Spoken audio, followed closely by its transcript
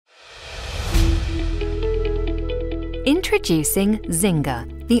Introducing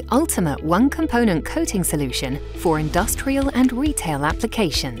Zinga, the ultimate one-component coating solution for industrial and retail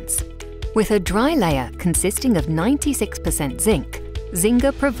applications. With a dry layer consisting of 96% zinc,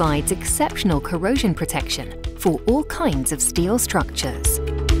 Zinga provides exceptional corrosion protection for all kinds of steel structures.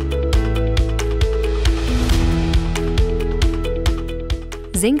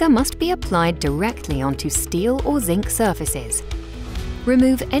 Zinga must be applied directly onto steel or zinc surfaces.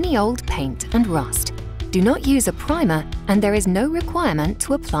 Remove any old paint and rust. Do not use a primer, and there is no requirement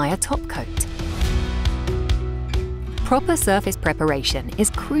to apply a top coat. Proper surface preparation is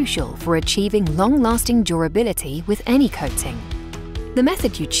crucial for achieving long-lasting durability with any coating. The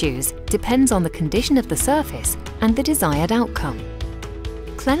method you choose depends on the condition of the surface and the desired outcome.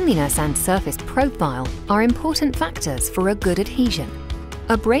 Cleanliness and surface profile are important factors for a good adhesion.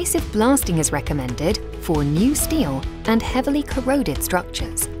 Abrasive blasting is recommended for new steel and heavily corroded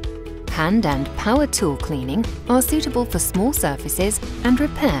structures. Hand and power tool cleaning are suitable for small surfaces and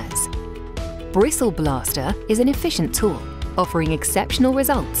repairs. Bristle Blaster is an efficient tool, offering exceptional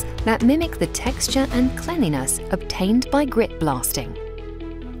results that mimic the texture and cleanliness obtained by grit blasting.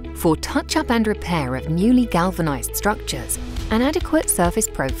 For touch-up and repair of newly galvanized structures, an adequate surface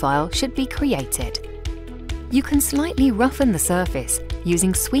profile should be created. You can slightly roughen the surface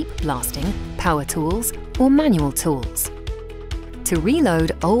using sweep blasting, power tools, or manual tools. To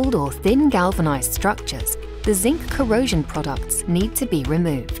reload old or thin galvanized structures, the zinc corrosion products need to be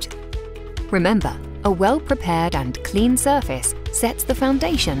removed. Remember, a well-prepared and clean surface sets the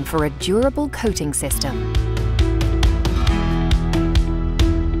foundation for a durable coating system.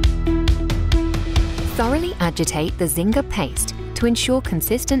 Thoroughly agitate the Zinga paste to ensure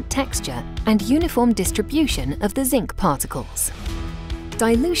consistent texture and uniform distribution of the zinc particles.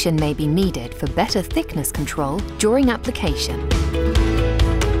 Dilution may be needed for better thickness control during application.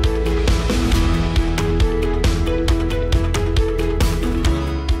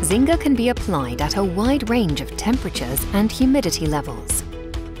 Zinga can be applied at a wide range of temperatures and humidity levels.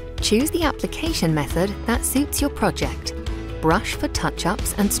 Choose the application method that suits your project. Brush for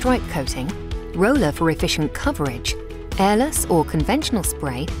touch-ups and stripe coating, roller for efficient coverage, airless or conventional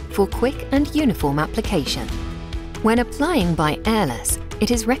spray for quick and uniform application. When applying by airless, it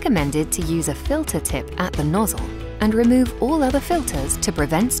is recommended to use a filter tip at the nozzle and remove all other filters to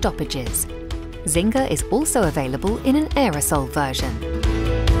prevent stoppages. Zinga is also available in an aerosol version.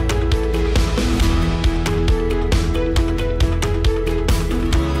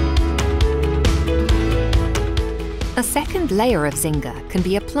 A second layer of Zinga can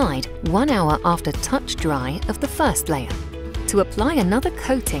be applied 1 hour after touch dry of the first layer. To apply another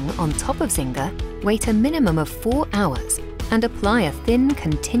coating on top of Zinga, wait a minimum of 4 hours and apply a thin,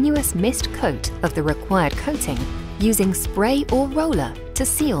 continuous mist coat of the required coating using spray or roller to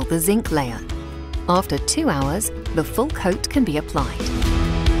seal the zinc layer. After 2 hours, the full coat can be applied.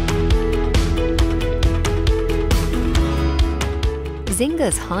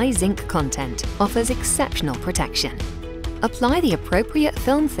 Zinga's high zinc content offers exceptional protection. Apply the appropriate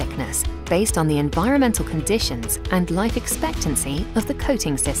film thickness based on the environmental conditions and life expectancy of the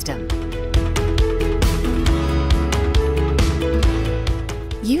coating system.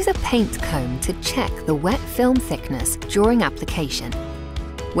 Use a paint comb to check the wet film thickness during application.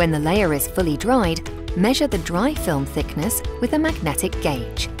 When the layer is fully dried, measure the dry film thickness with a magnetic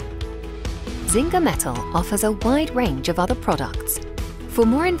gauge. Zinga Metal offers a wide range of other products. For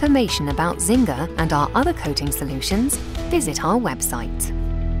more information about Zinga and our other coating solutions, visit our website.